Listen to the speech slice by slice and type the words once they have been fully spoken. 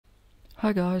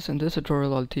Hi guys, in this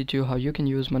tutorial I'll teach you how you can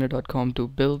use monday.com to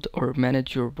build or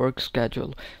manage your work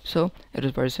schedule. So it is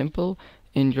very simple.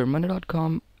 In your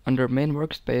monday.com, under main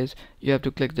workspace, you have to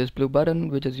click this blue button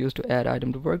which is used to add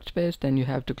item to workspace. Then you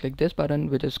have to click this button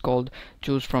which is called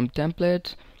choose from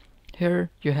templates.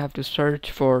 Here you have to search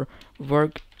for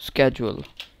work schedule.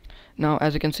 Now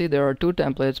as you can see, there are two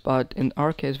templates, but in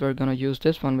our case we're gonna use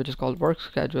this one which is called work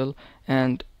schedule,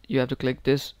 and you have to click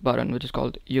this button which is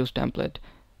called use template.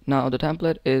 Now the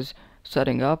template is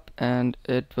setting up and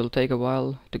it will take a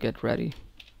while to get ready.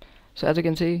 So as you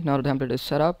can see, now the template is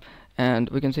set up, and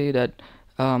we can see that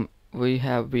we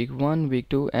have week 1, week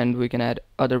 2, and we can add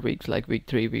other weeks like week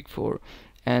 3, week 4.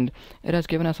 And it has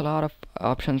given us a lot of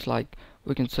options, like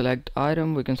we can select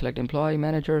item, we can select employee,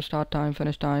 manager, start time,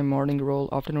 finish time, morning role,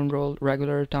 afternoon role,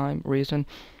 regular time, reason.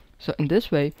 So in this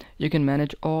way you can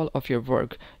manage all of your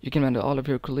work, you can manage all of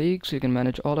your colleagues, you can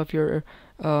manage all of your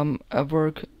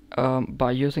work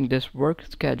by using this work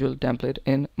schedule template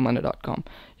in monday.com.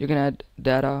 You can add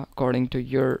data according to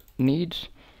your needs,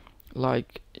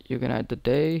 like you can add the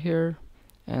day here,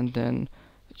 and then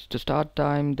the start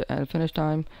time, the and finish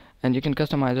time, and you can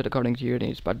customize it according to your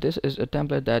needs. But this is a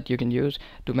template that you can use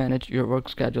to manage your work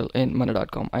schedule in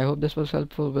monday.com. I hope this was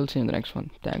helpful. We'll see you in the next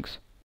one. Thanks.